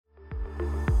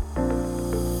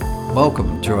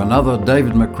Welcome to another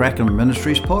David McCracken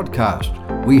Ministries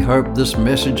podcast. We hope this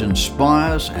message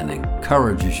inspires and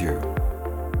encourages you.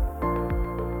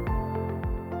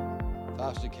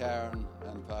 Pastor Karen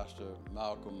and Pastor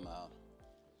Malcolm are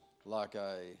like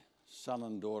a son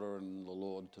and daughter in the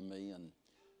Lord to me, and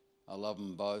I love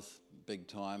them both big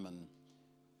time. And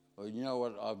well, you know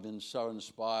what? I've been so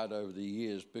inspired over the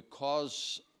years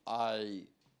because I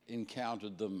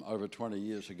encountered them over 20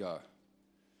 years ago.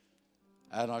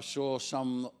 And I saw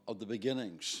some of the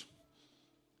beginnings.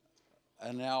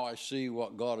 And now I see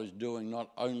what God is doing,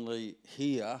 not only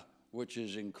here, which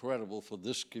is incredible for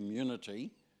this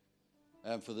community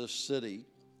and for this city,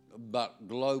 but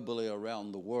globally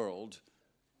around the world.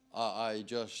 I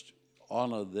just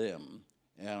honor them,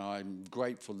 and I'm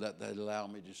grateful that they allow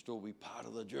me to still be part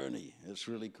of the journey. It's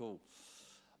really cool.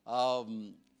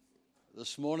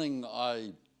 This morning,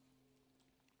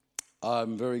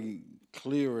 I'm very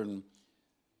clear in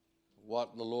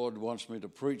what the Lord wants me to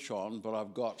preach on, but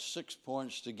I've got 6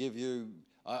 points to give you.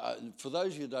 For those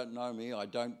of you who don't know me, I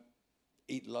don't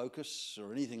eat locusts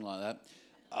or anything like that,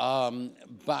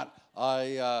 but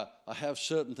I have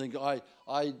certain things.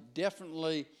 I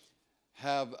definitely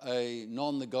have a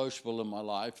non-negotiable in my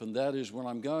life, and that is when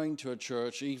I'm going to a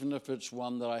church, even if it's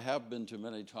one that I have been to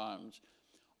many times,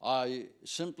 I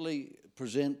simply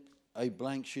present a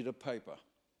blank sheet of paper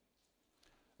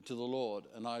to the Lord,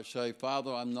 and I say,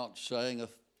 Father, I'm not saying a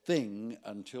thing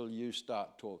until you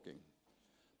start talking,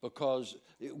 because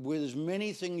there's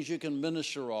many things you can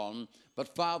minister on,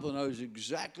 but Father knows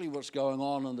exactly what's going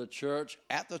on in the church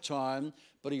at the time,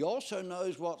 but he also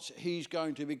knows what he's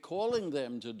going to be calling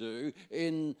them to do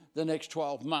in the next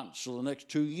 12 months or the next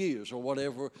 2 years or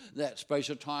whatever that space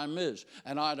of time is.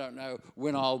 And I don't know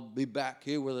when I'll be back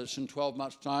here, whether it's in 12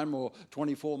 months' time or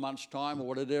 24 months' time or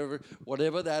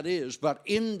whatever that is. But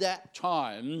in that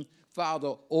time,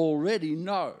 Father already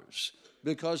knows,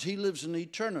 because he lives in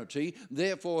eternity,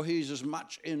 therefore he's as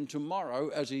much in tomorrow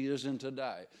as he is in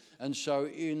today. And so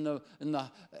in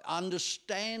the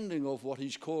understanding of what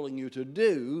he's calling you to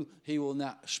do, he will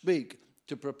now speak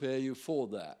to prepare you for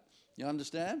that. You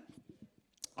understand?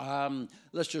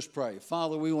 Let's just pray.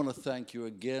 Father, we want to thank you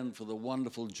again for the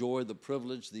wonderful joy, the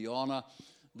privilege, the honor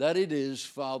that it is,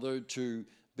 Father, to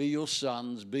be your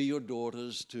sons, be your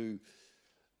daughters, to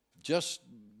just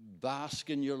bask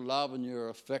in your love and your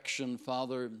affection.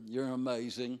 Father, you're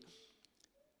amazing.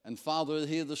 And Father,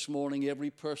 here this morning, every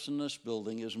person in this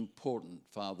building is important,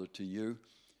 Father, to you.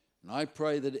 And I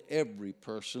pray that every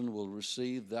person will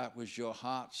receive that was your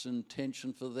heart's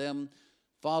intention for them.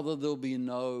 Father, there'll be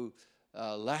no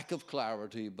lack of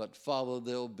clarity, but Father,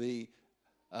 there'll be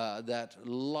that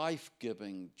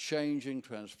life-giving, changing,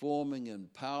 transforming,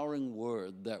 empowering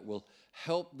word that will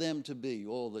help them to be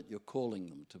all that you're calling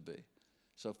them to be.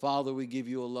 So, Father, we give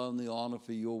you alone the honor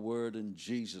for your word in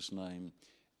Jesus' name.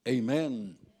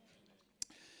 Amen.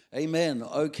 Amen.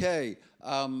 Okay,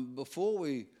 before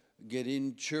we get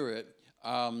into it,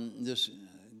 this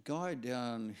guy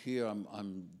down here,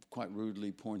 I'm quite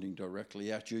rudely pointing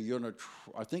directly at you. You're in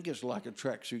I think it's like a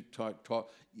tracksuit type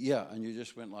top. Yeah, and you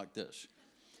just went like this.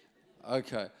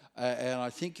 Okay, and I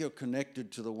think you're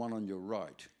connected to the one on your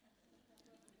right.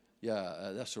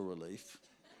 Yeah, that's a relief.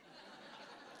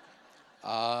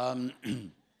 Because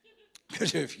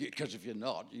if you're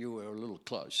not, you were a little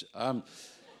close.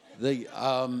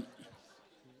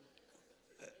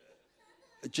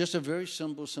 Just a very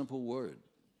simple word.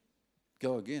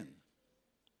 Go again.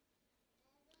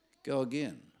 Go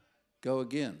again. Go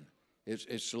again.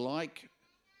 It's like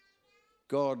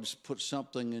God's put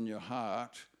something in your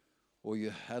heart, or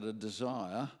you had a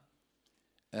desire,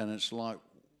 and it's like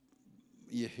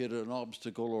you hit an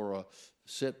obstacle or a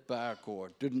setback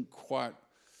or didn't quite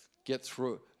get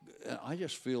through. I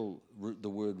just feel the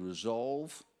word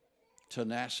resolve,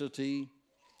 tenacity,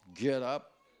 get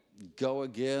up, go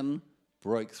again,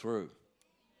 break through.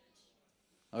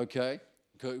 Okay?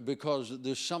 Because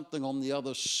there's something on the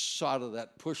other side of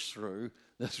that push through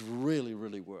that's really,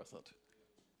 really worth it.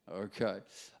 Okay?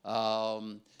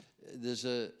 There's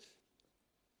a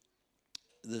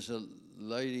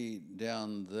lady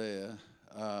down there.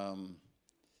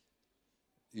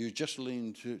 You just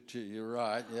lean to your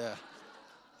right, yeah.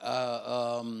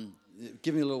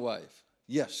 Give me a little wave.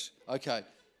 Yes, okay.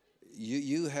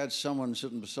 You had someone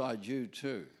sitting beside you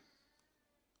too.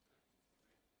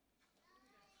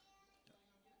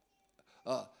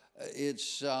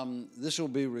 This will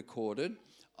be recorded.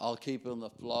 I'll keep it on the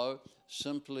flow.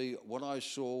 Simply, what I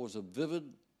saw was a vivid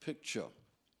picture.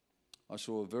 I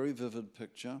saw a very vivid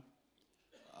picture,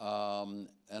 and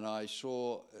I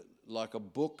saw like a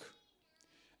book,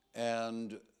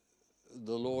 and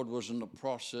the Lord was in the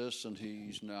process and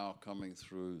he's now coming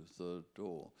through the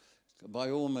door.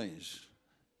 By all means,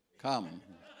 come.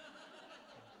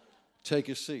 Take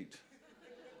a seat.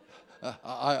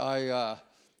 I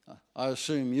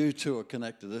assume you two are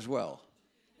connected as well.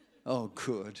 Oh,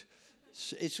 good.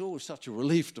 It's always such a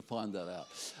relief to find that out.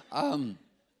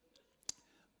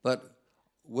 But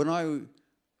when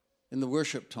in the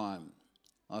worship time,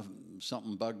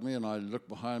 something bugged me and I looked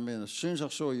behind me, and as soon as I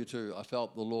saw you two, I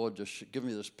felt the Lord just give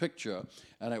me this picture,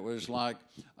 and it was like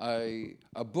a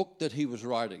book that he was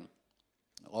writing,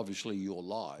 obviously your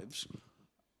lives.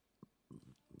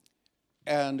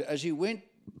 And as he went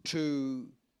to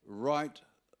write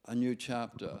a new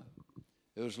chapter,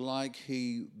 it was like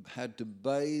he had to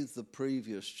bathe the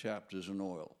previous chapters in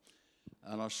oil.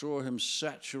 And I saw him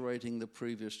saturating the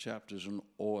previous chapters in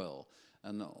oil.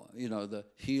 And, the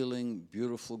healing,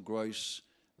 beautiful grace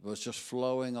was just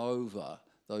flowing over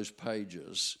those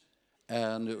pages.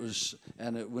 And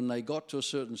when they got to a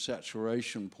certain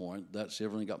saturation point, that's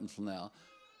everything up until now,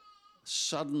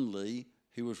 suddenly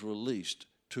he was released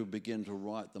to begin to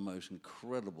write the most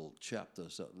incredible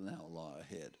chapters that now lie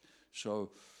ahead. So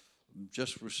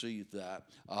just receive that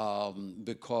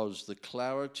because the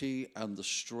clarity and the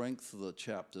strength of the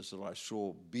chapters that I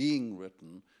saw being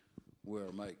written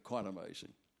were quite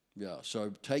amazing. Yeah,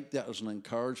 so take that as an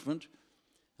encouragement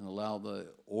and allow the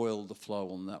oil to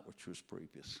flow on that which was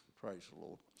previous. Praise the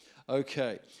Lord.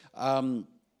 Okay.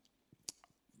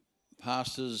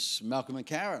 Pastors Malcolm and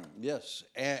Karen, yes,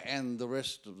 and the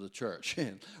rest of the church.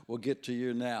 We'll get to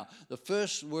you now. The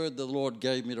first word the Lord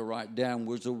gave me to write down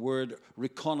was the word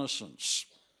reconnaissance.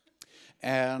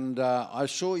 And I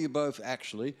saw you both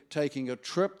actually taking a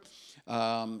trip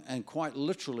and quite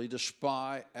literally to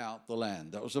spy out the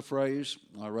land. That was the phrase.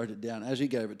 I wrote it down as he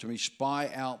gave it to me, spy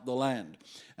out the land.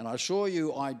 And I saw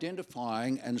you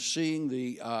identifying and seeing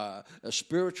the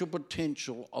spiritual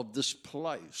potential of this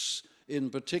place in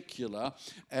particular.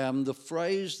 The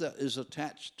phrase that is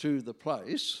attached to the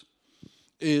place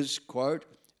is, quote,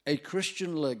 a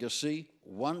Christian legacy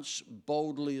once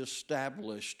boldly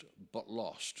established but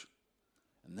lost.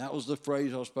 And that was the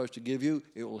phrase I was supposed to give you.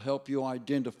 It will help you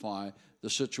identify the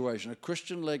situation. A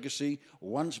Christian legacy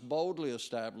once boldly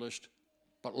established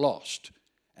but lost.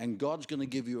 And God's going to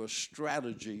give you a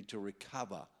strategy to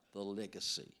recover the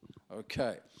legacy.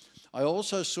 Okay. I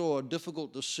also saw a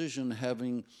difficult decision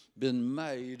having been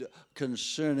made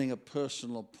concerning a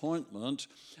personal appointment,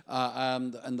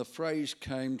 and the phrase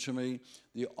came to me,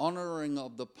 the honoring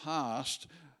of the past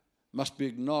must be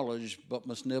acknowledged but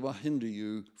must never hinder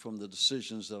you from the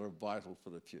decisions that are vital for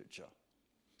the future.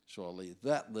 So I'll leave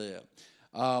that there.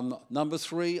 Number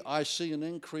 3, I see an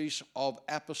increase of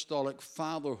apostolic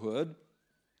fatherhood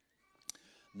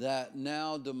that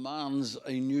now demands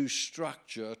a new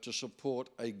structure to support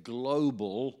a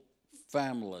global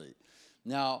family.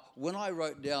 Now, when I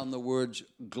wrote down the words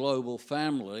global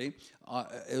family,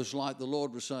 it was like the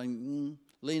Lord was saying,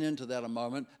 lean into that a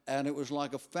moment, and it was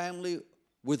like a family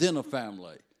within a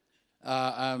family.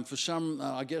 For some,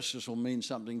 I guess this will mean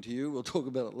something to you. We'll talk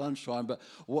about it at lunchtime, but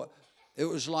it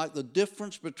was like the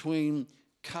difference between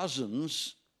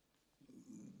cousins,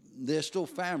 they're still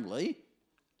family,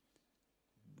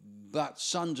 but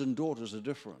sons and daughters are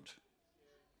different.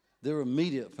 They're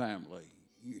immediate family.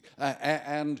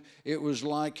 And it was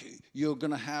like you're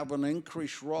going to have an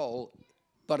increased role,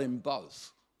 but in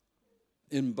both.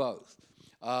 In both.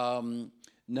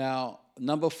 Now,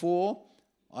 number 4,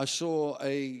 I saw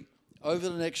over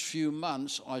the next few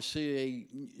months, I see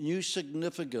a new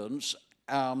significance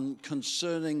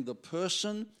concerning the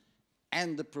person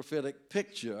and the prophetic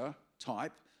picture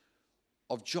type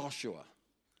of Joshua.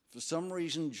 For some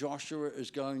reason, Joshua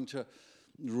is going to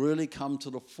really come to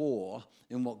the fore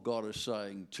in what God is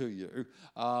saying to you.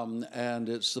 And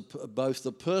it's both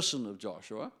the person of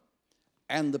Joshua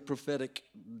and the prophetic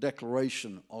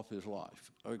declaration of his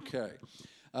life. Okay.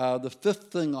 The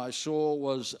 5th thing I saw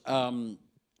was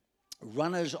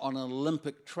runners on an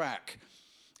Olympic track.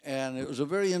 And it was a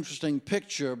very interesting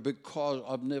picture because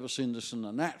I've never seen this in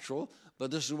the natural,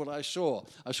 but this is what I saw.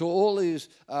 I saw all these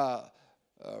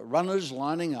runners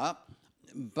lining up,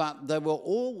 but they were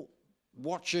all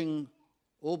watching,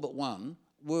 all but one,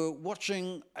 were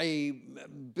watching a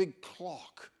big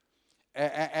clock.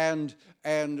 And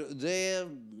there,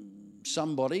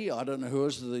 somebody, I don't know who it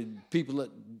was, the people that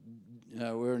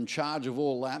were in charge of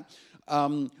all that,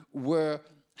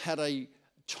 had a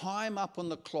time up on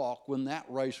the clock when that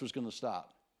race was going to start.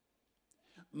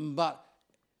 But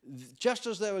just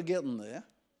as they were getting there,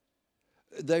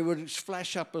 they would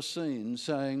flash up a scene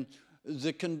saying,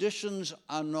 the conditions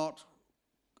are not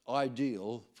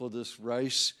ideal for this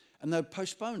race, and they'd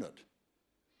postpone it.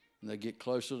 and they get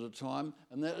closer to time,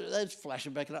 and they're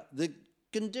flashing back it up. The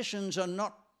conditions are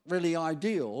not really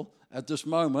ideal at this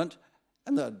moment,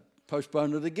 and they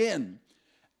postpone it again.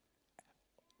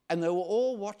 And they were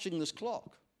all watching this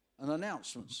clock and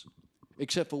announcements,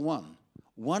 except for one.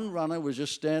 One runner was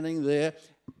just standing there,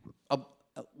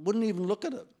 wouldn't even look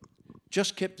at it,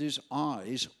 just kept his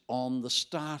eyes on the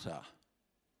starter.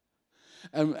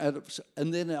 And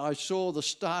then I saw the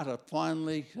starter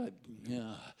finally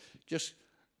just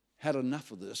had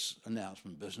enough of this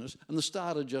announcement business, and the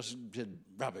starter just said,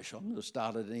 rubbish, I'm going to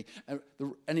start it.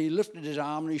 And he lifted his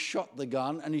arm and he shot the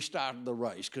gun and he started the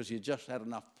race because he just had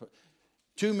enough,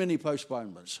 too many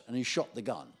postponements, and he shot the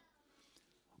gun.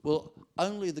 Well,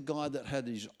 only the guy that had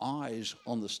his eyes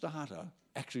on the starter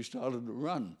actually started to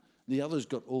run. The others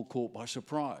got all caught by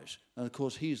surprise. And of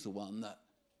course, he's the one that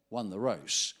won the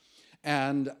race.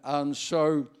 And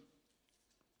so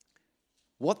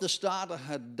what the starter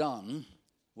had done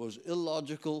was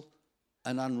illogical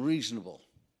and unreasonable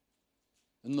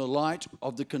in the light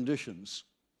of the conditions.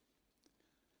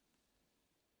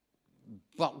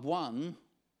 But the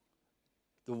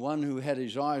one who had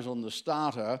his eyes on the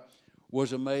starter,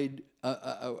 was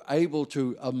able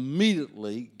to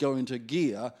immediately go into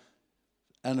gear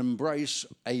and embrace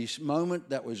a moment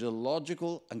that was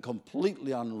illogical and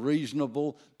completely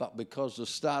unreasonable, but because the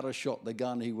starter shot the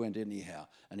gun, he went anyhow,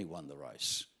 and he won the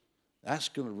race. That's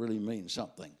going to really mean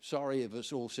something. Sorry if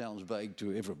this all sounds vague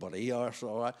to everybody. That's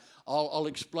all right. I'll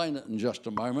explain it in just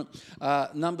a moment.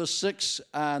 Number 6,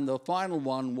 and the final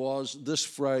one was, this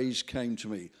phrase came to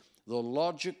me: the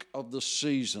logic of the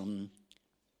season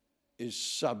is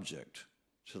subject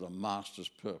to the master's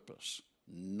purpose,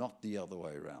 not the other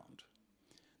way around.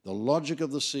 The logic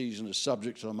of the season is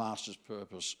subject to the master's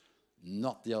purpose,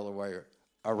 not the other way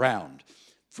around.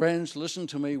 Friends, listen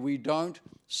to me. We don't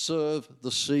serve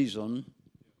the season.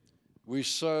 We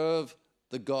serve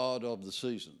the God of the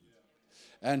season.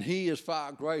 And he is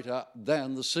far greater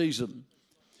than the season.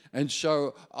 And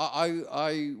so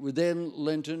I then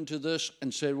leant into this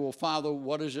and said, well, Father,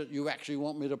 what is it you actually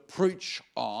want me to preach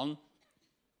on?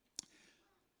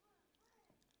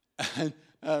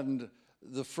 And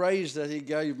the phrase that he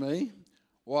gave me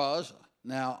was,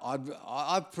 now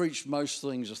I've preached most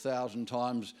things 1,000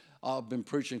 times. I've been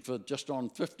preaching for just on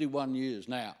 51 years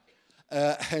now.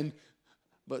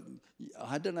 But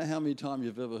I don't know how many times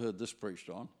you've ever heard this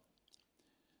preached on.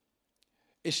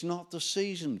 It's not the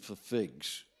season for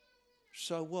figs.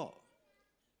 So what?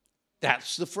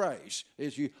 That's the phrase.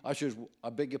 I says, I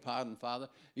beg your pardon, Father.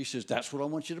 He says, that's what I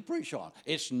want you to preach on.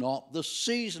 It's not the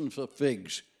season for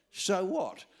figs. So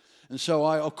what? And so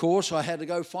of course, I had to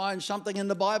go find something in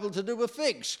the Bible to do with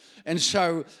figs. And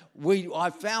so I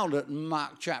found it in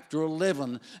Mark chapter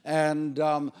 11. And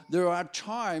there are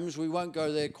times, we won't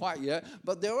go there quite yet,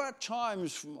 but there are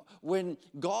times when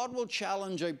God will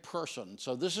challenge a person.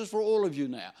 So this is for all of you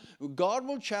now. God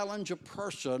will challenge a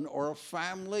person or a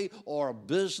family or a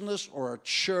business or a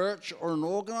church or an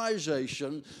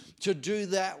organization to do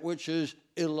that which is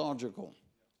illogical.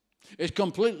 It's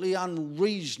completely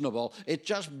unreasonable. It's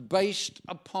just based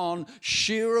upon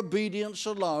sheer obedience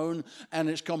alone, and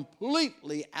it's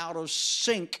completely out of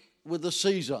sync with the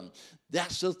season.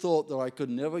 That's the thought that I could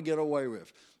never get away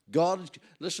with. God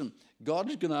is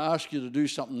going to ask you to do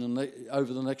something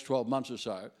over the next 12 months or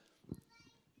so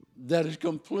that is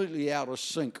completely out of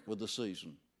sync with the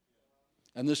season.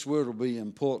 And this word will be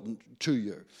important to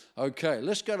you. Okay,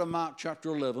 let's go to Mark chapter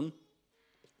 11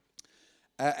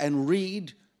 and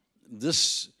read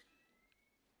this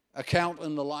account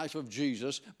in the life of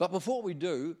Jesus. But before we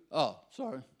do,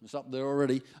 it's up there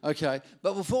already. Okay,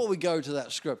 but before we go to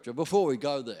that scripture, before we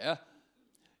go there,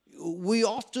 we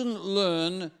often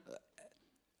learn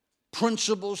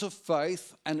principles of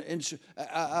faith and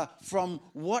from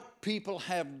what people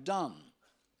have done.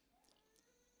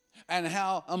 And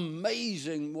how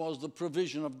amazing was the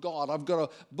provision of God. I've got a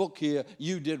book here,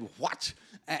 You Did What?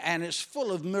 And it's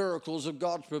full of miracles of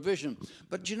God's provision.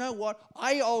 But you know what?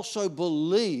 I also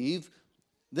believe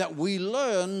that we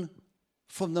learn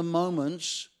from the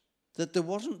moments that there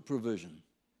wasn't provision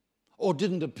or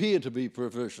didn't appear to be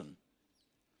provision.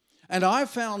 And I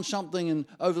found something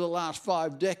over the last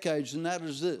 5 decades, and that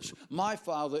is this. My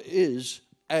father is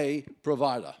a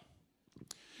provider.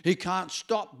 He can't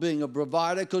stop being a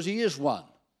provider because he is one.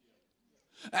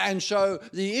 And so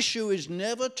the issue is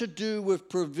never to do with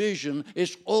provision,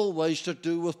 it's always to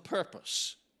do with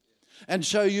purpose. And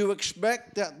so you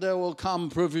expect that there will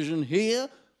come provision here,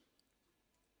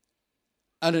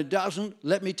 and it doesn't.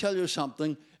 Let me tell you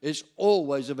something, it's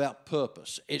always about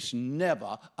purpose. It's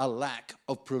never a lack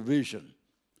of provision.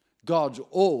 God's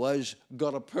always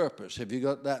got a purpose. Have you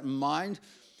got that in mind?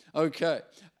 Okay.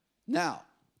 Now,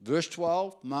 verse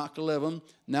 12, Mark 11.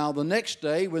 Now the next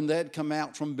day when they had come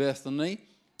out from Bethany,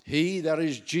 he, that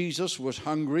is Jesus, was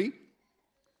hungry.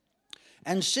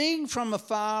 And seeing from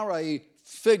afar a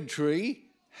fig tree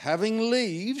having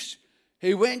leaves,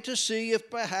 he went to see if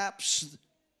perhaps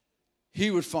he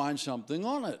would find something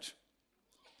on it.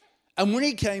 And when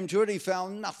he came to it, he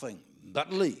found nothing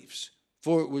but leaves,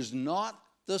 for it was not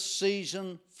the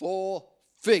season for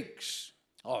figs.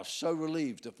 I was so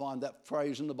relieved to find that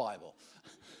phrase in the Bible.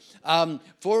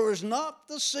 For it was not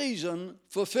the season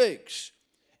for figs.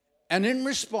 And in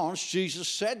response, Jesus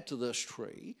said to this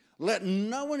tree, let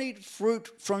no one eat fruit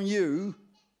from you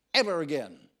ever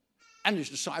again. And his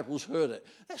disciples heard it.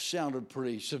 That sounded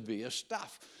pretty severe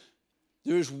stuff.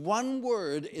 There's one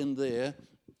word in there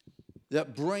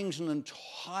that brings an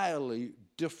entirely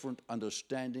different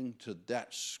understanding to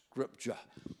that scripture.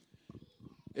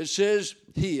 It says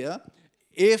here,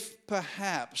 if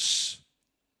perhaps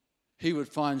he would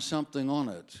find something on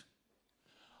it.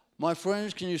 My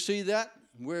friends, can you see that?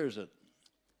 Where is it?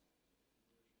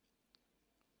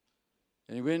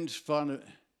 And he went to find it.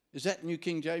 Is that New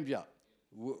King James? Yeah.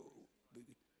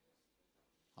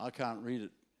 I can't read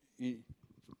it.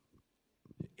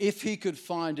 If he could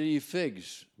find any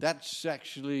figs, that's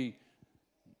actually.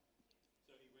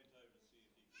 So he went over to see if he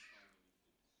could find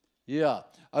any figs. Yeah.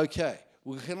 Okay.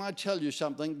 Well, can I tell you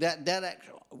something? That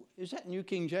actually, is that New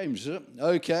King James? Is it?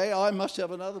 Okay. I must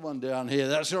have another one down here.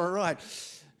 That's all right.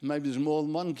 Maybe there's more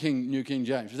than one New King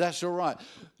James. That's all right.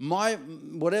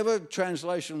 Whatever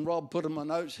translation Rob put in my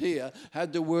notes here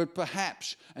had the word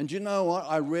perhaps. And you know what?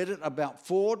 I read it about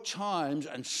 4 times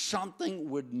and something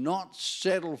would not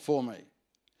settle for me.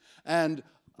 And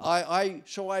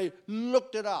so I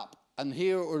looked it up. And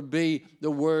here it would be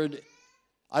the word,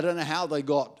 I don't know how they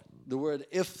got the word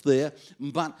if there,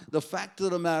 but the fact of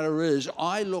the matter is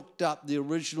I looked up the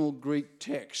original Greek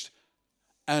text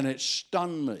and it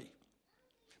stunned me.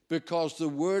 Because the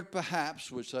word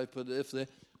perhaps, which they put if there,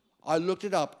 I looked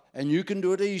it up, and you can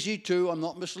do it easy too. I'm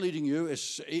not misleading you.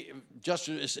 It's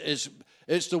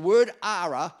the word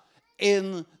ara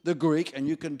in the Greek, and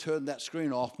you can turn that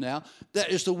screen off now. That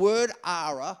is the word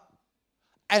ara,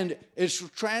 and it's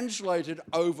translated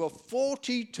over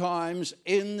 40 times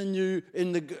in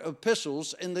the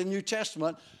epistles in the New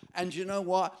Testament. And you know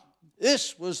what?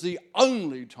 This was the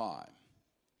only time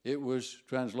it was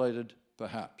translated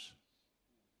perhaps.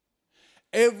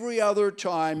 Every other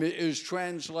time it is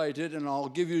translated, and I'll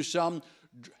give you some,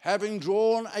 having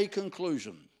drawn a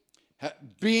conclusion,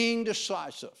 being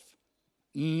decisive,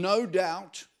 no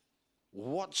doubt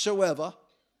whatsoever,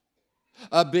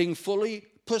 being fully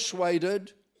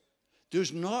persuaded.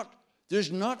 There's not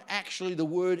actually the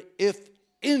word if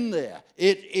in there.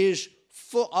 It is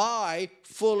for I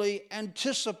fully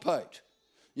anticipate.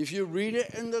 If you read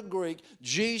it in the Greek,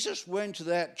 Jesus went to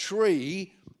that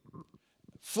tree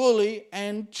fully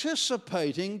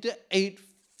anticipating to eat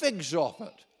figs off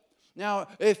it. Now,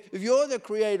 if you're the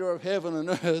creator of heaven and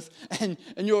earth and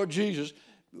you're Jesus,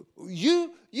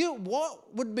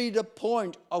 what would be the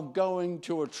point of going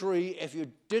to a tree if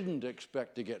you didn't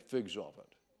expect to get figs off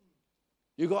it?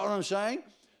 You got what I'm saying?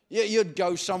 You'd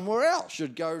go somewhere else.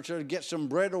 You'd go to get some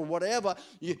bread or whatever.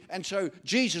 And so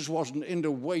Jesus wasn't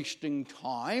into wasting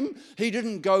time. He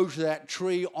didn't go to that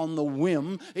tree on the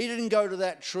whim. He didn't go to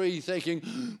that tree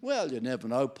thinking, well, you never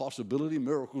know, possibility,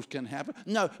 miracles can happen.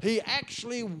 No, he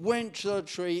actually went to the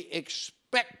tree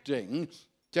expecting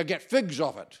to get figs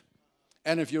off it.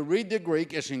 And if you read the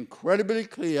Greek, it's incredibly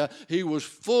clear. He was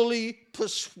fully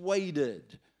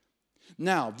persuaded.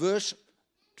 Now, verse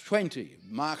 20,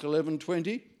 Mark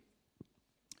 11:20.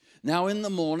 Now in the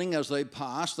morning as they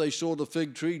passed, they saw the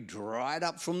fig tree dried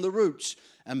up from the roots.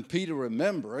 And Peter,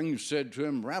 remembering, said to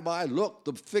him, Rabbi, look,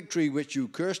 the fig tree which you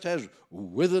cursed has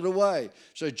withered away.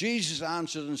 So Jesus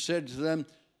answered and said to them,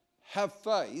 have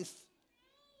faith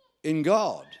in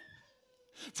God.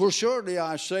 For surely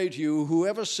I say to you,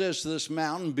 whoever says to this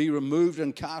mountain, be removed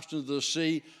and cast into the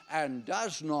sea, and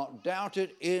does not doubt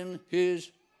it in his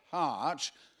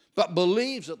heart, but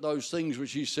believes that those things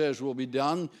which he says will be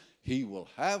done, he will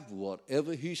have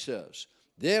whatever he says.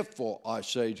 Therefore, I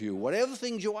say to you, whatever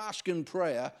things you ask in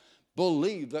prayer,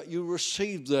 believe that you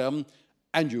receive them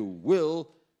and you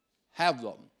will have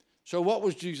them. So what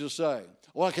was Jesus saying?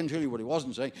 Well, I can tell you what he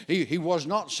wasn't saying. He was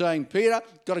not saying, Peter,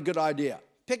 got a good idea.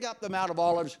 Pick up the Mount of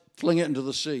Olives, fling it into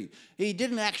the sea. He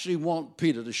didn't actually want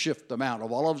Peter to shift the Mount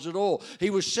of Olives at all. He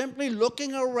was simply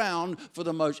looking around for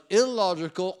the most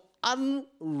illogical,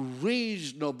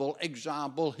 unreasonable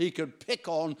example he could pick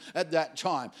on at that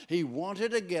time. He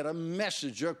wanted to get a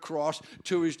message across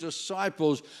to his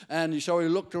disciples, and so he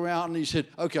looked around and he said,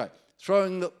 okay,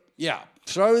 throwing Yeah,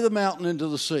 throw the mountain into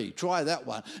the sea. Try that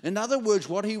one. In other words,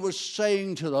 what he was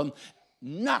saying to them,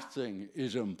 nothing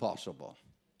is impossible.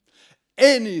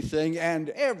 Anything and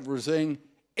everything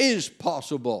is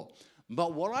possible.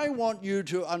 But what I want you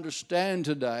to understand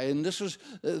today, and this was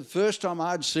the first time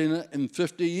I'd seen it in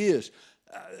 50 years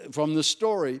from the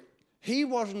story, he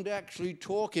wasn't actually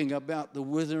talking about the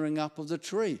withering up of the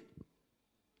tree.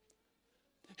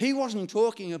 He wasn't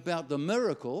talking about the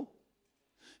miracle.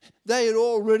 They had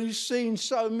already seen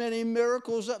so many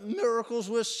miracles that miracles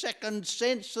were second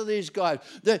sense to these guys.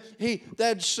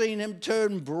 They'd seen him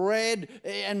turn bread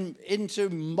and into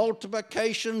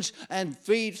multiplications and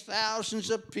feed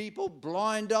thousands of people.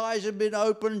 Blind eyes had been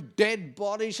opened. Dead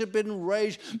bodies had been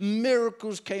raised.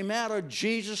 Miracles came out of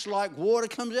Jesus like water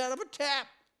comes out of a tap.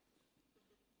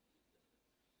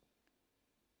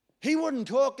 He wasn't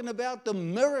talking about the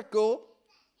miracle.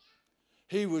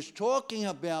 He was talking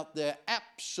about their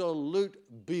absolute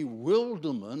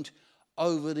bewilderment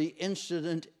over the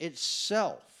incident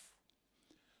itself.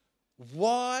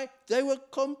 Why? They were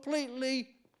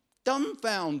completely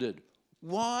dumbfounded.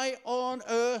 Why on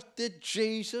earth did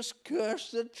Jesus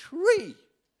curse the tree?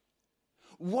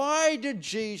 Why did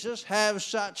Jesus have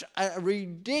such a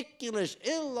ridiculous,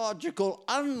 illogical,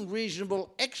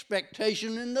 unreasonable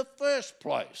expectation in the first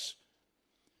place?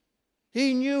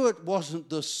 He knew it wasn't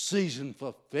the season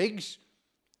for figs.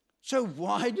 So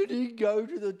why did he go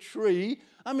to the tree?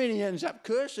 I mean, he ends up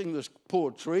cursing this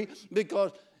poor tree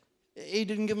because he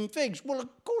didn't give him figs. Well, of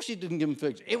course he didn't give him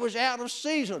figs. It was out of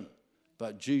season.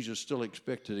 But Jesus still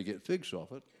expected to get figs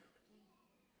off it.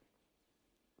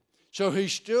 So he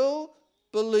still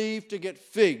believed to get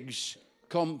figs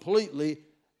completely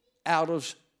out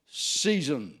of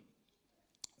season.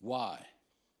 Why?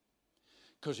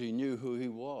 Because he knew who he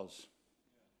was.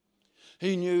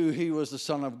 He knew he was the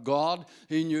Son of God.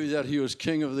 He knew that he was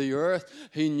King of the earth.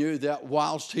 He knew that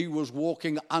whilst he was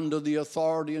walking under the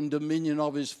authority and dominion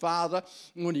of his Father,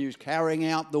 when he was carrying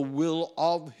out the will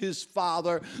of his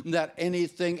Father, that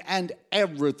anything and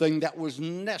everything that was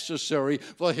necessary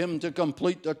for him to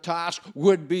complete the task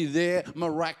would be there,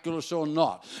 miraculous or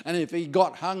not. And if he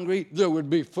got hungry, there would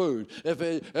be food.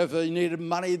 If he needed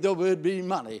money, there would be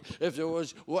money. If there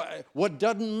was, what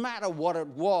doesn't matter what it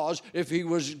was, if he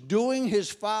was doing his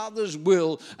Father's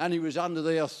will and he was under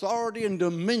the authority and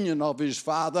dominion of his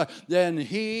Father, then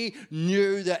he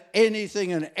knew that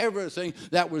anything and everything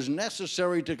that was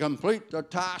necessary to complete the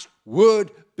task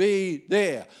would be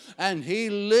there. And he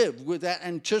lived with that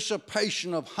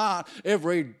anticipation of heart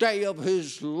every day of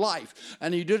his life.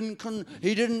 And he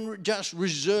didn't just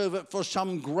reserve it for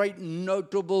some great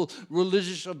notable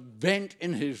religious event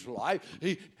in his life.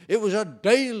 It was a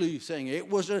daily thing. It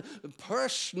was a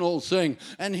personal thing.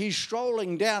 And he's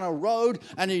strolling down a road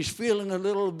and he's feeling a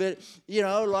little bit,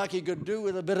 like he could do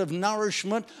with a bit of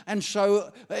nourishment. And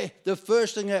so the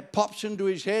first thing that pops into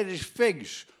his head is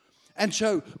figs. And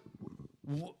so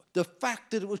the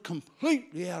fact that it was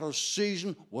completely out of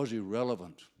season was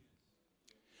irrelevant.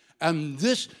 And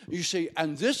this, you see,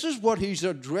 and this is what he's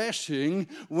addressing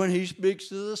when he speaks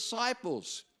to the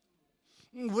disciples.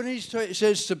 When he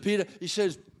says to Peter, he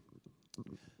says,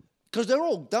 because they're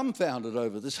all dumbfounded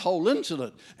over this whole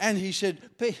incident. And he said,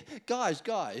 guys,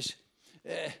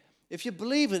 if you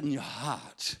believe it in your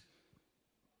heart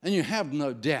and you have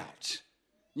no doubt,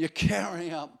 you're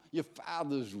carrying out your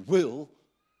Father's will,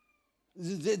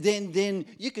 then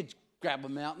you could grab a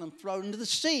mountain and throw it into the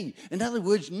sea. In other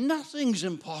words, nothing's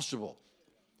impossible.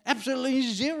 Absolutely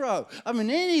zero. I mean,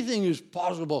 anything is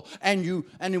possible. And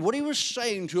what he was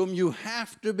saying to them, you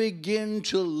have to begin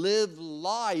to live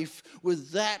life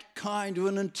with that kind of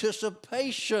an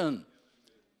anticipation.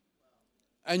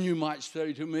 And you might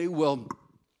say to me, well,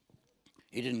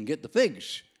 he didn't get the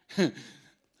figs.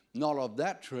 Not of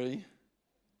that tree.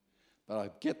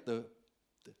 But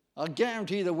I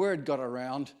guarantee the word got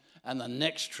around and the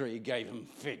next tree gave him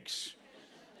figs.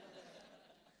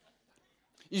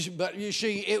 But you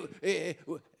see,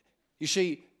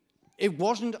 it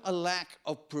wasn't a lack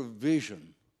of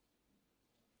provision.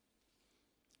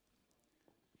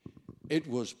 It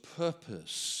was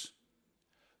purpose.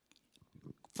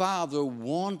 Father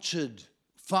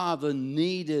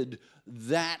needed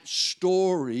that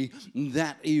story,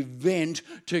 that event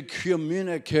to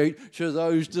communicate to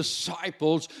those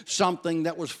disciples something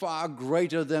that was far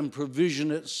greater than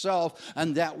provision itself,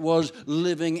 and that was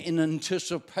living in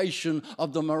anticipation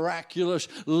of the miraculous,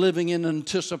 living in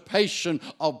anticipation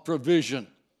of provision.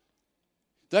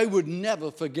 They would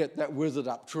never forget that withered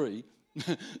up tree.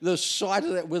 The sight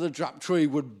of that withered up tree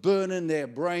would burn in their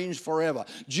brains forever.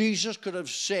 Jesus could have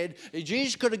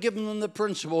given them the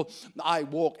principle, I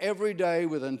walk every day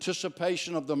with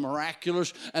anticipation of the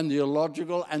miraculous and the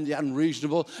illogical and the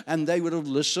unreasonable, and they would have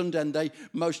listened, and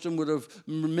most of them would have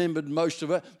remembered most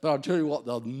of it, but I'll tell you what,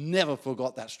 they'll never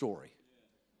forgot that story.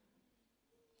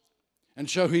 And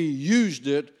so he used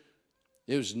it.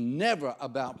 It was never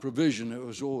about provision, it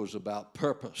was always about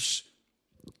purpose.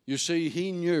 You see,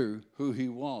 he knew who he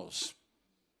was.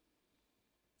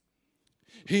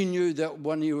 He knew that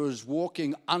when he was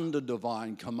walking under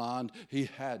divine command, he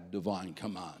had divine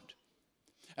command.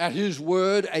 At his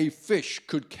word, a fish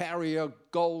could carry a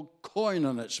gold coin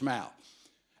in its mouth.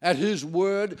 At his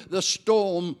word, the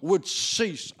storm would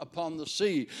cease upon the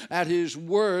sea. At his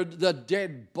word, the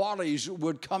dead bodies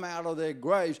would come out of their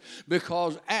graves,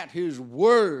 because at his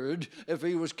word, if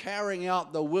he was carrying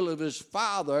out the will of his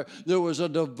Father, there was a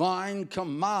divine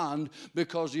command,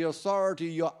 because the authority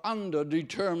you're under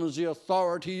determines the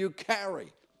authority you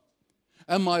carry.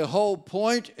 And my whole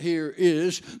point here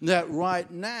is that right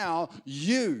now,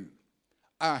 you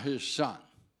are his son.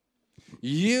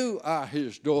 You are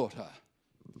his daughter.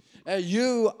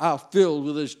 You are filled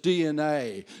with his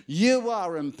DNA. You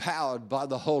are empowered by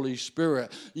the Holy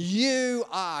Spirit. You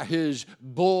are his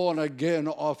born again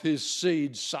of his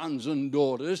seed sons and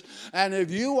daughters. And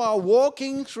if you are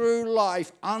walking through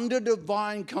life under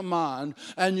divine command,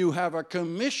 and you have a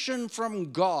commission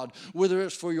from God, whether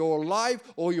it's for your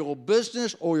life or your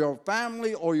business or your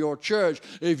family or your church,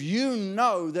 if you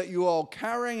know that you are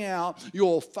carrying out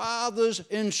your Father's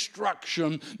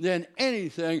instruction, then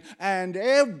anything and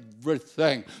everything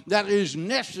that is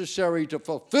necessary to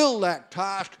fulfill that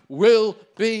task will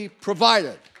be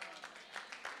provided.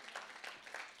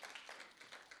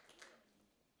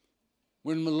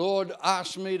 When the Lord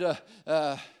asked me to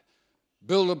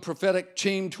build a prophetic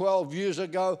team 12 years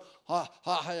ago, I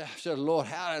said, Lord,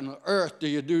 how on earth do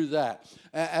you do that?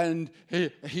 And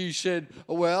he said,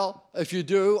 well, if you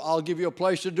do, I'll give you a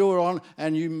place to do it on.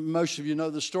 And most of you know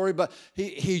the story, but I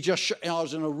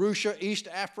was in Arusha, East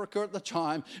Africa at the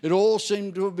time. It all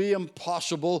seemed to be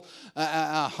impossible.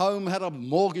 Our home had a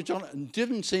mortgage on it, and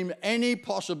didn't seem any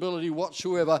possibility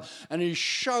whatsoever. And he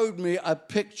showed me a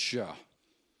picture,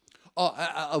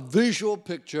 a visual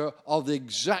picture of the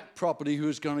exact property he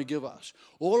was going to give us.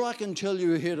 All I can tell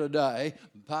you here today,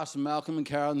 Pastor Malcolm and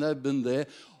Karen, they've been there.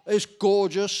 It's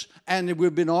gorgeous, and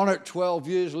we've been on it 12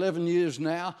 years, 11 years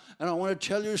now, and I want to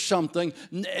tell you something.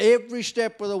 Every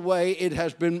step of the way, it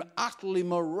has been utterly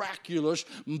miraculous,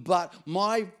 but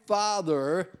my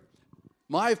Father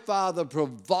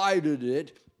provided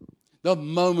it the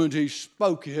moment he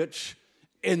spoke it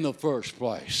in the first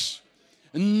place.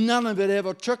 None of it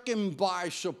ever took him by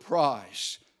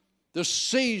surprise. The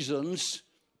seasons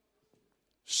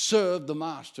serve the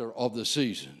master of the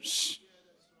seasons.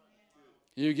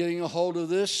 You're getting a hold of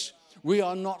this? We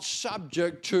are not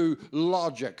subject to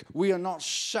logic. We are not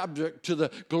subject to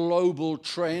the global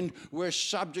trend. We're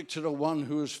subject to the one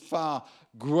who is far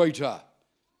greater.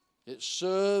 It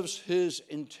serves his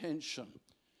intention.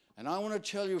 And I want to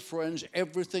tell you, friends,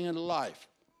 everything in life,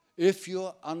 if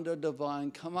you're under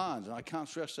divine command, and I can't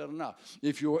stress that enough,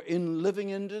 if you're living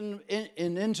in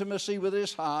intimacy with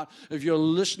his heart, if you're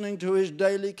listening to his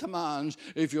daily commands,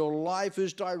 if your life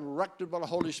is directed by the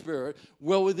Holy Spirit,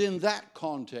 well, within that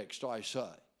context, I say,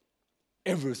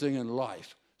 everything in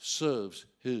life serves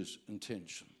his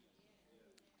intention.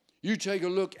 You take a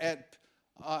look at,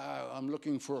 I'm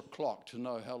looking for a clock to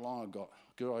know how long I've got.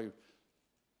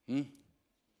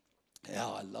 Yeah,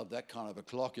 I love that kind of a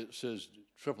clock. It says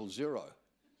 000.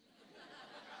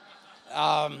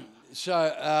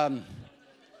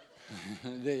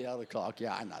 The other clock,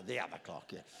 yeah, I know, the other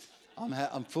clock, yeah.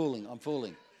 I'm fooling. I'll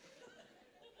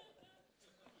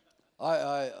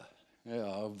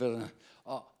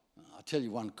tell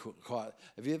you one quiet.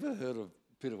 Have you ever heard of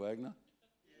Peter Wagner?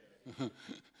 Yeah.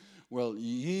 Well,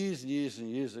 years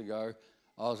and years ago,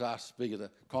 I was asked to speak at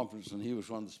a conference, and he was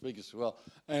one of the speakers as well.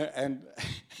 And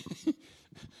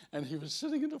and he was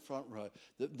sitting in the front row,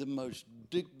 the most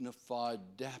dignified,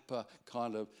 dapper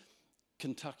kind of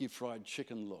Kentucky Fried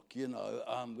Chicken look, you know,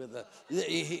 with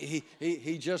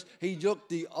he looked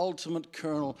the ultimate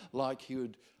colonel, like he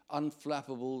would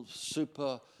unflappable,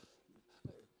 super,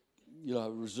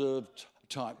 reserved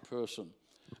type person.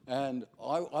 And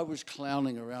I was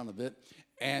clowning around a bit,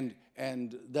 and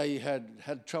they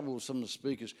had trouble with some of the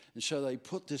speakers, and so they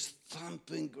put this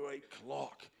thumping great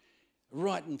clock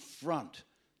right in front.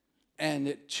 and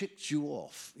it ticked you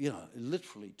off, it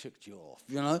literally ticked you off,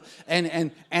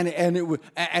 and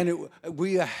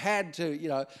we had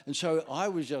to, and so I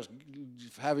was just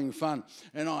having fun,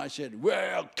 and I said,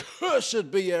 well,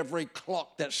 cursed be every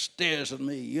clock that stares at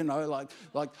me,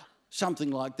 like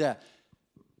something like that.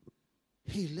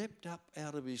 He leapt up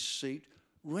out of his seat,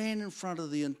 ran in front of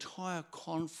the entire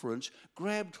conference,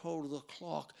 grabbed hold of the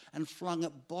clock and flung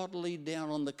it bodily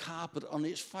down on the carpet on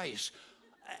his face.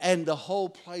 And the whole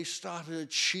place started to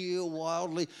cheer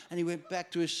wildly, and he went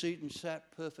back to his seat and sat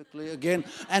perfectly again.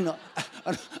 And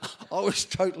I was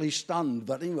totally stunned,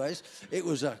 but anyways, it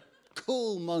was a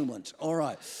cool moment. All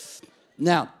right.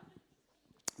 Now,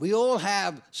 we all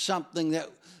have something that,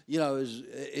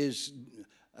 is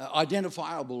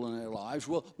identifiable in our lives.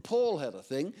 Well, Paul had a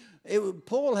thing.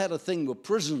 Paul had a thing with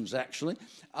prisons, actually.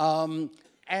 And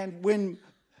when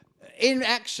in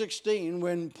Acts 16,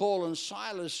 when Paul and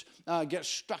Silas get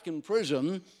stuck in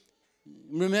prison,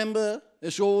 remember,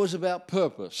 it's always about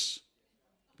purpose.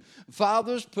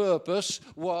 Father's purpose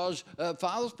was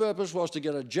to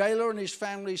get a jailer and his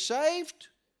family saved,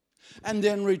 and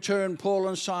then return Paul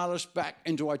and Silas back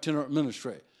into itinerant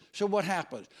ministry. So what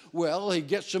happens? Well, he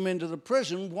gets them into the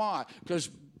prison. Why? Because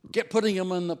putting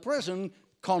them in the prison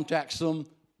contacts them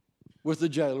with the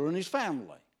jailer and his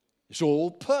family. It's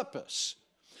all purpose.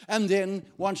 And then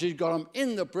once he's got them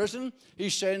in the prison, he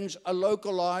sends a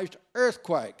localized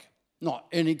earthquake. Not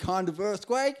any kind of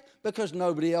earthquake, because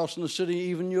nobody else in the city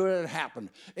even knew it had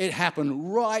happened. It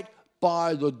happened right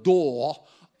by the door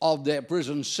of their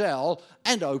prison cell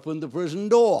and opened the prison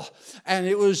door. And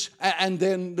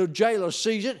then the jailer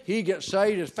sees it, he gets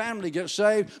saved, his family gets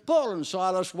saved. Paul and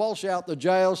Silas waltz out the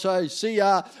jail, say, see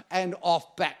ya, and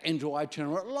off back into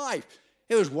itinerant life.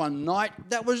 It was one night,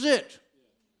 that was it.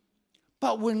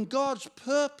 But when God's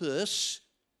purpose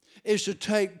is to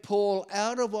take Paul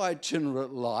out of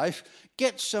itinerant life,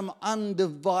 get some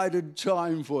undivided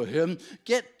time for him,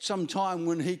 get some time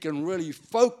when he can really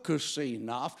focus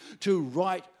enough to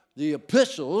write the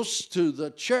epistles to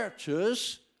the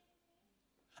churches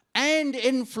and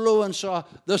influence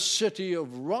the city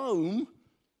of Rome,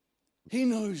 he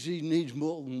knows he needs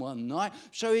more than one night.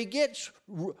 So he gets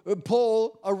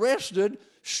Paul arrested,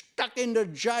 stuck into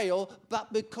jail,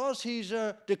 but because he's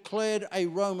declared a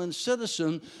Roman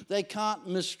citizen, they can't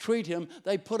mistreat him.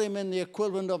 They put him in the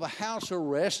equivalent of a house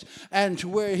arrest, and to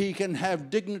where he can have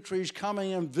dignitaries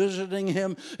coming and visiting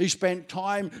him. He spent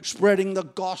time spreading the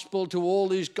gospel to all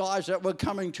these guys that were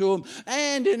coming to him,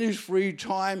 and in his free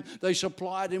time, they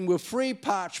supplied him with free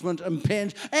parchment and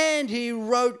pens, and he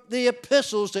wrote the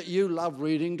epistles that you love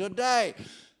reading today.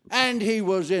 And he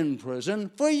was in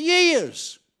prison for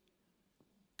years,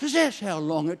 because that's how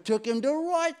long it took him to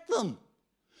write them.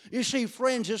 You see,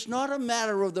 friends, it's not a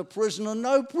matter of the prison or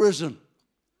no prison.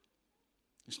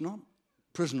 It's not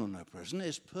prison or no prison,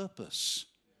 it's purpose.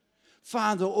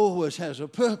 Father always has a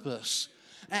purpose.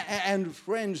 And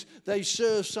friends, they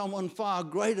serve someone far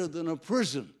greater than a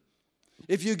prison.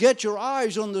 If you get your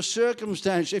eyes on the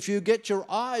circumstance, if you get your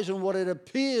eyes on what it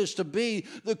appears to be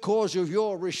the cause of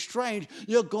your restraint,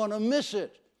 you're going to miss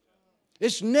it.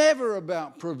 It's never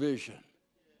about provision.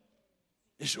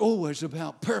 It's always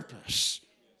about purpose.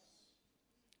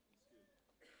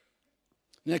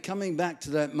 Now, coming back to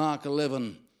that Mark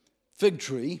 11 fig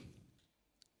tree,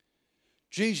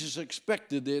 Jesus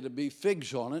expected there to be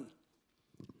figs on it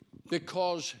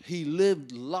because he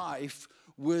lived life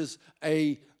with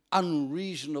an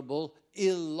unreasonable,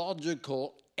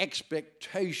 illogical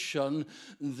expectation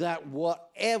that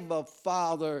whatever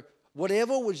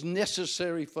was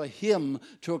necessary for him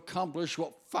to accomplish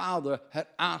what Father had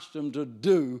asked him to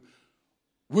do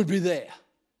would be there.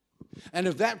 And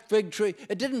if that fig tree,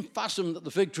 it didn't fuss him that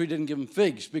the fig tree didn't give him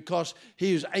figs, because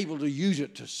he was able to use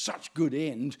it to such good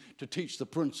end to teach the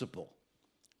principle.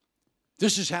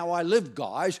 This is how I live,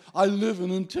 guys. I live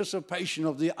in anticipation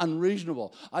of the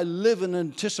unreasonable. I live in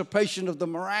anticipation of the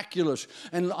miraculous.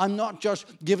 And I'm not just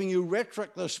giving you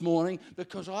rhetoric this morning,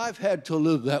 because I've had to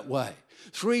live that way.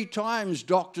 3 times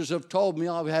doctors have told me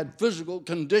I've had physical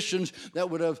conditions that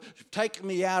would have taken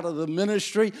me out of the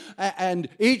ministry, and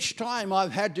each time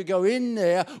I've had to go in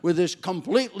there with this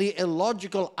completely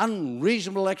illogical,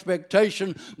 unreasonable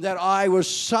expectation that I was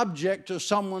subject to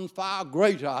someone far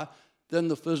greater than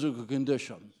the physical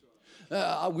condition.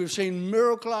 We've seen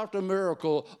miracle after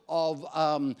miracle of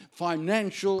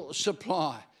financial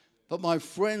supply. But my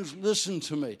friends, listen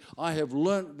to me. I have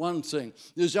learnt one thing.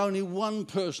 There's only one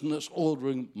person that's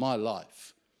ordering my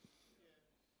life.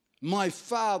 My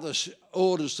Father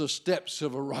orders the steps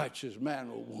of a righteous man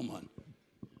or woman.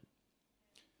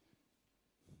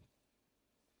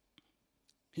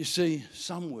 You see,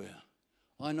 somewhere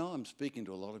I know I'm speaking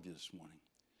to a lot of you this morning.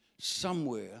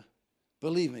 Somewhere,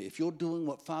 believe me, if you're doing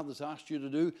what Father's asked you to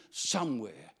do,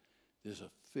 somewhere there's a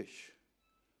fish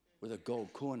with a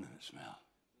gold coin in its mouth.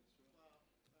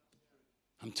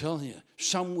 I'm telling you,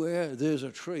 somewhere there's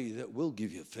a tree that will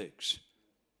give you figs.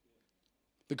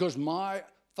 Because my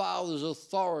Father's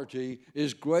authority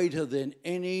is greater than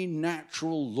any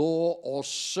natural law or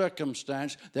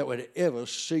circumstance that would ever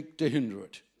seek to hinder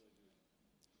it.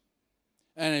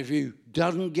 And if he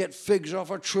doesn't get figs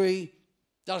off a tree,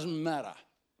 doesn't matter.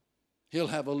 He'll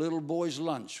have a little boy's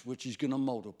lunch, which he's going to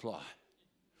multiply.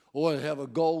 Or he'll have a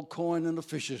gold coin in a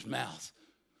fish's mouth.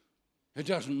 It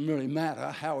doesn't really matter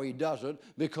how he does it,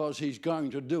 because he's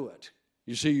going to do it.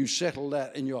 You see, you settle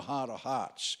that in your heart of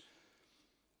hearts.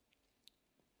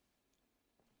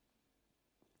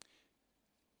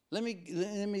 Let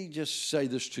me just say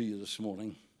this to you this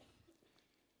morning,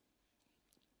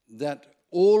 that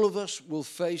all of us will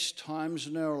face times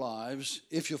in our lives,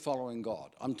 if you're following God.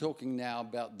 I'm talking now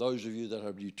about those of you that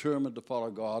are determined to follow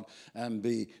God and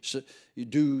you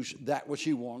do that which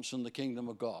he wants in the kingdom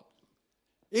of God.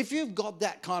 If you've got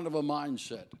that kind of a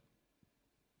mindset,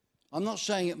 I'm not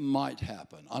saying it might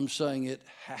happen. I'm saying it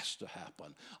has to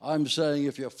happen. I'm saying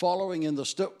if you're following in the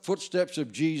footsteps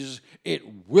of Jesus, it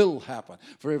will happen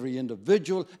for every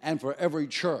individual and for every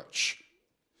church.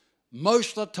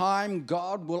 Most of the time,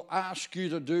 God will ask you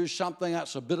to do something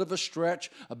that's a bit of a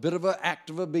stretch, a bit of an act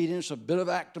of obedience, a bit of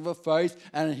act of faith,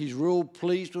 and he's real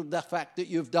pleased with the fact that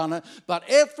you've done it. But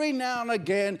every now and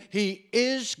again, he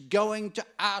is going to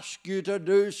ask you to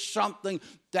do something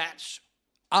that's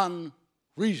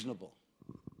unreasonable,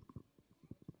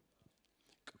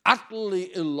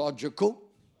 utterly illogical,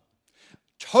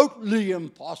 totally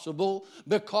impossible,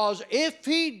 because if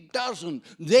he doesn't,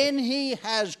 then he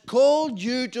has called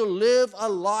you to live a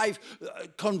life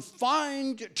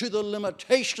confined to the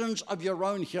limitations of your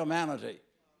own humanity.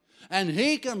 And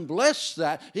he can bless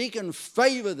that, he can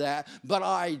favor that, but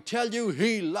I tell you,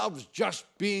 he loves just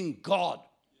being God.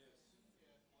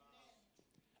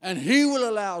 And he will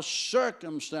allow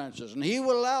circumstances and he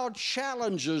will allow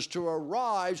challenges to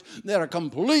arise that are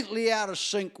completely out of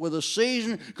sync with the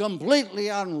season, completely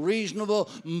unreasonable,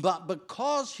 but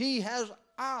because he has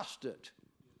asked it,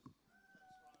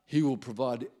 he will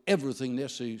provide everything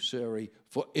necessary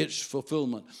for its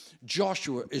fulfillment.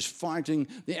 Joshua is fighting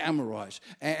the Amorites,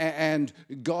 and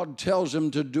God tells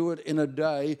him to do it in a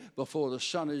day before the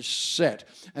sun is set.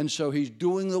 And so he's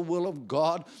doing the will of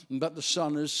God, but the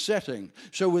sun is setting.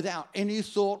 So without any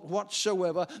thought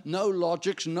whatsoever, no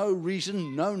logics, no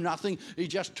reason, no nothing, he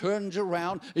just turns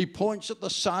around, he points at the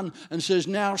sun and says,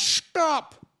 "Now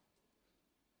stop."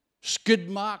 Skid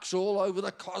marks all over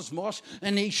the cosmos,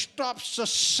 and he stops the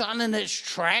sun in its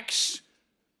tracks.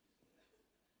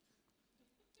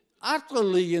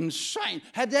 Utterly insane.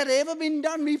 Had that ever been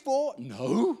done before?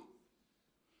 No.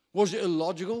 Was it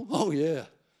illogical? Oh, yeah.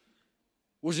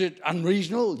 Was it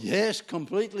unreasonable? Yes,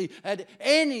 completely. Had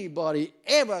anybody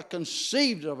ever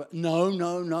conceived of it? No.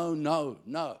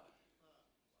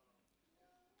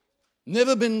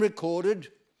 Never been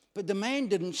recorded. But the man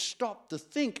didn't stop to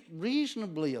think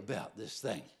reasonably about this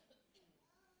thing.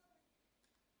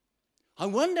 I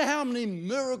wonder how many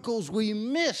miracles we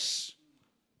miss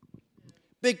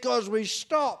because we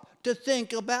stop to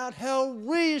think about how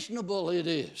reasonable it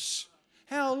is,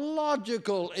 how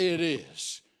logical it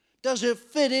is. Does it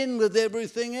fit in with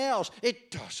everything else?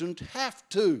 It doesn't have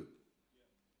to.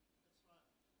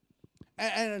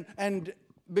 And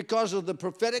because of the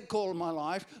prophetic call in my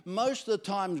life, most of the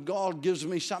times God gives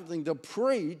me something to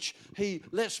preach, he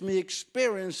lets me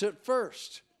experience it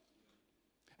first.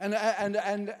 And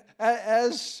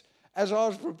as I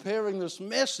was preparing this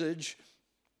message,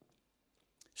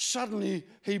 suddenly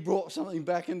he brought something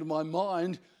back into my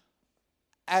mind,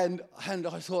 and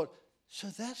I thought, so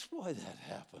that's why that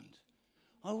happened.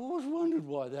 I always wondered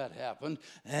why that happened,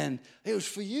 and it was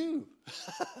for you.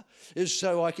 It's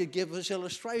so I could give this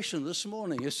illustration this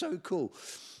morning. It's so cool.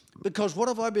 Because what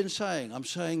have I been saying? I'm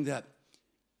saying that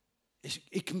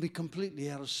it can be completely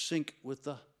out of sync with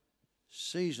the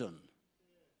season.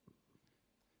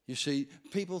 You see,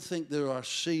 people think there are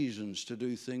seasons to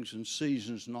do things and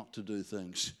seasons not to do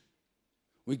things.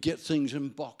 We get things in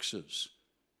boxes.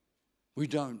 We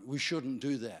don't. We shouldn't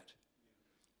do that.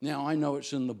 Now, I know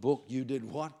it's in the book, you did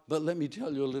what? But let me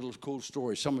tell you a little cool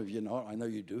story. Some of you know, I know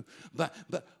you do. But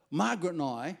Margaret and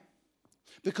I,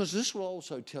 because this will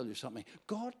also tell you something,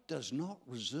 God does not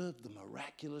reserve the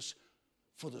miraculous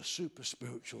for the super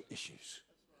spiritual issues.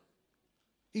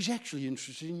 He's actually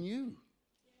interested in you.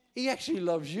 He actually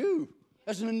loves you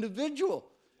as an individual.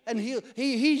 And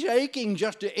he's aching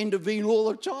just to intervene all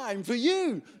the time for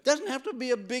you. It doesn't have to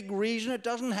be a big reason. It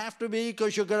doesn't have to be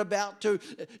because you're about to,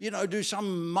 do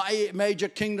some major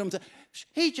kingdom thing.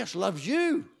 He just loves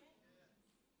you.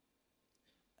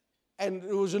 And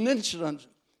there was an incident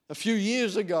a few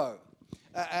years ago.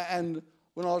 And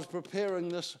when I was preparing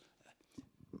this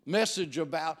message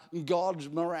about God's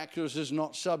miraculous is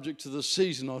not subject to the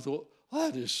season, I thought,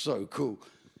 that is so cool.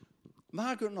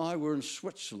 Margaret and I were in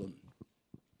Switzerland,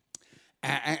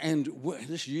 and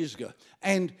this years ago,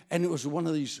 and it was one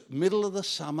of these middle of the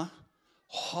summer,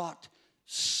 hot,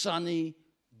 sunny,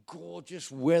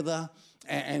 gorgeous weather,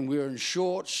 and we were in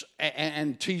shorts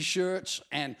and T-shirts,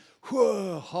 and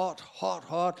whoa,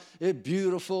 hot,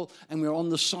 beautiful, and we were on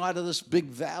the side of this big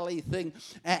valley thing,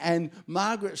 and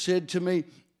Margaret said to me,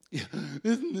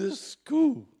 isn't this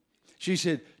cool? She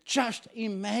said, just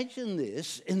imagine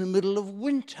this in the middle of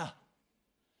winter.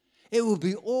 It will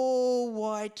be all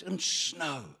white and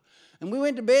snow. And we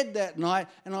went to bed that night,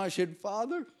 and I said,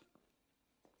 Father,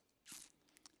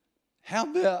 how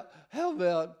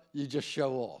about you just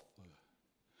show off?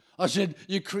 I said,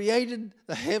 you created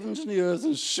the heavens and the earth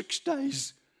in 6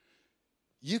 days.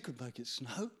 You could make it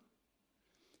snow.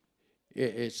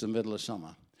 It's the middle of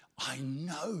summer. I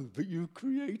know, but you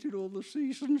created all the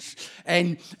seasons.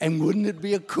 And wouldn't it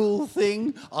be a cool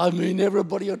thing? I mean,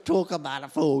 everybody will talk about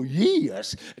it for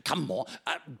years. Come on,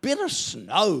 a bit of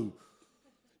snow.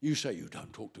 You say you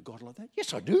don't talk to God like that?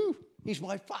 Yes, I do. He's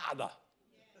my Father.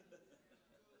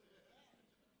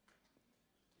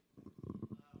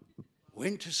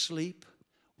 Went to sleep,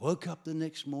 woke up the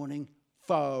next morning,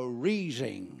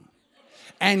 freezing.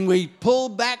 And we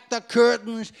pulled back the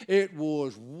curtains. It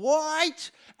was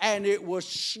white, and it was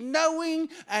snowing,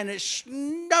 and it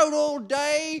snowed all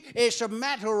day. It's a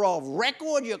matter of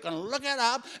record. You can look it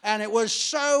up. And it was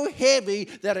so heavy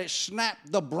that it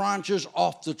snapped the branches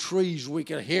off the trees. We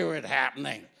could hear it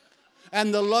happening.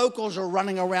 And the locals are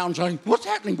running around saying, what's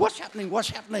happening? What's happening? What's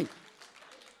happening?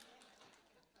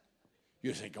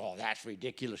 You think, oh, that's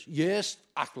ridiculous. Yes,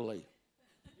 utterly.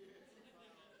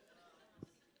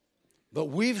 But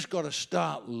we've got to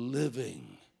start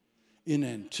living in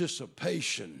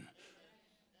anticipation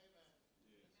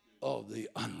of the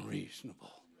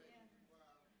unreasonable.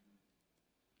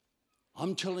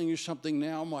 I'm telling you something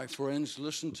now, my friends,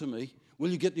 listen to me.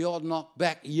 Will you get the odd knock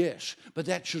back? Yes, but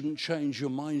that shouldn't change your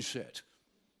mindset.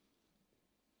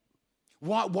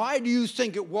 Why do you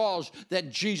think it was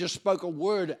that Jesus spoke a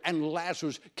word and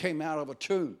Lazarus came out of a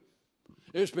tomb?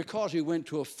 It was because he went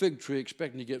to a fig tree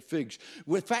expecting to get figs.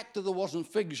 The fact that there wasn't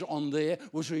figs on there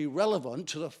was irrelevant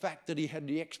to the fact that he had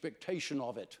the expectation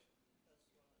of it.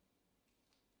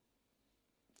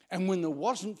 And when there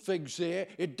wasn't figs there,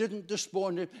 it didn't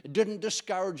disappoint him, it didn't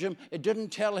discourage him, it didn't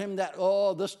tell him that,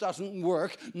 oh, this doesn't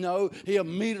work. No, he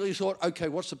immediately thought, okay,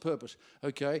 what's the purpose?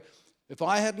 Okay, if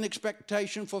I had an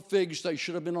expectation for figs, they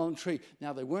should have been on a tree.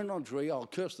 Now, they weren't on a tree. I'll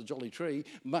curse the jolly tree.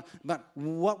 But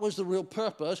what was the real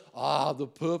purpose? The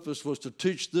purpose was to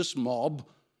teach this mob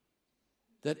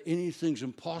that anything's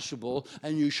impossible,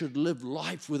 and you should live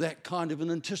life with that kind of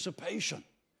an anticipation.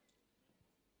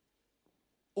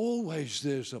 Always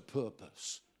there's a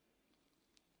purpose.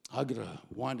 I've got to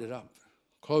wind it up,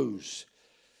 close.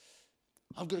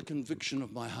 I've got a conviction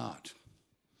of my heart.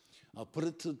 I'll put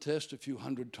it to the test a few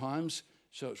hundred times,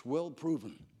 so it's well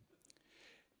proven.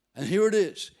 And here it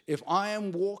is. If I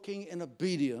am walking in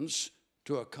obedience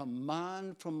to a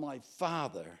command from my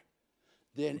Father,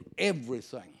 then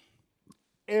everything,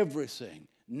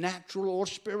 natural or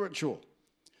spiritual,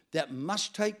 that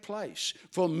must take place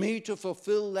for me to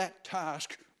fulfill that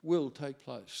task will take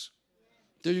place.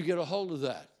 Do you get a hold of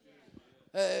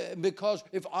that? Because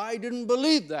if I didn't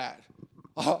believe that,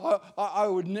 I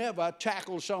would never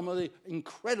tackle some of the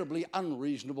incredibly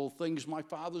unreasonable things my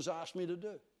Father's asked me to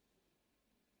do.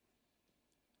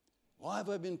 Why have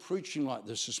I been preaching like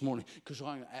this morning? Because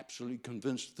I'm absolutely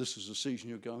convinced this is the season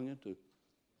you're going into.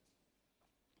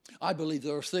 I believe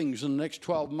there are things in the next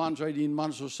 12 months, 18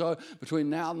 months or so, between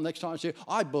now and the next time I see it,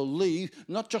 I believe,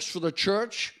 not just for the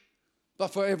church, but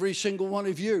for every single one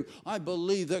of you. I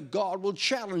believe that God will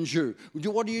challenge you.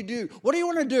 What do you do? What do you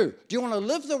want to do? Do you want to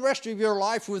live the rest of your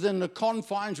life within the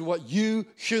confines of what you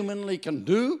humanly can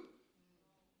do?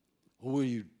 Or will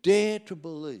you dare to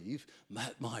believe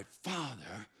that my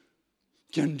Father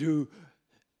can do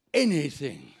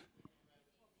anything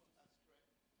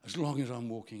as long as I'm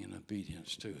walking in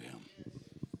obedience to Him?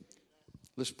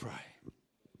 Let's pray.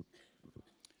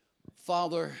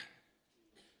 Father,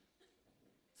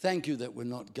 thank you that we're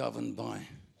not governed by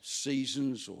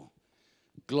seasons or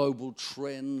global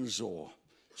trends or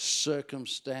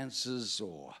circumstances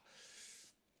or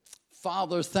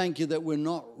Father, thank you that we're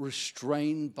not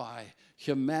restrained by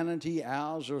humanity,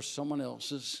 ours or someone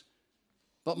else's.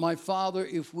 But my Father,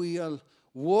 if we are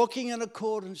walking in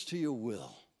accordance to your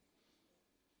will,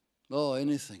 oh,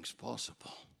 anything's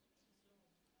possible.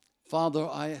 Father,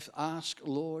 I ask,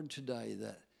 Lord, today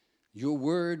that your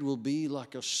word will be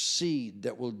like a seed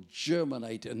that will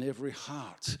germinate in every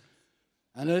heart.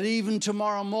 And that even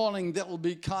tomorrow morning, there will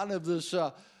be kind of this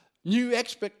new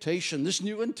expectation, this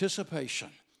new anticipation.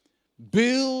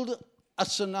 Build a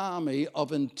tsunami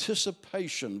of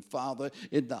anticipation, Father,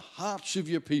 in the hearts of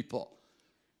your people.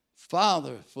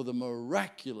 Father, for the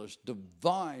miraculous,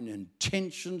 divine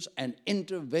intentions and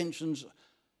interventions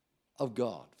of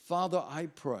God. Father, I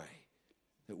pray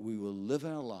that we will live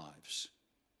our lives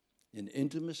in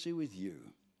intimacy with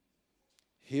you,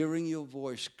 hearing your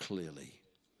voice clearly,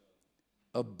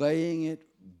 obeying it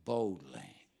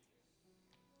boldly,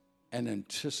 and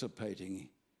anticipating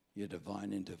your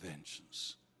divine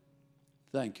interventions.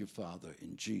 Thank you, Father,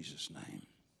 in Jesus' name.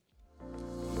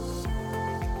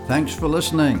 Thanks for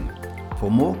listening. For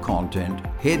more content,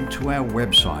 head to our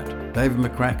website,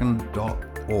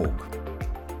 davidmccracken.org.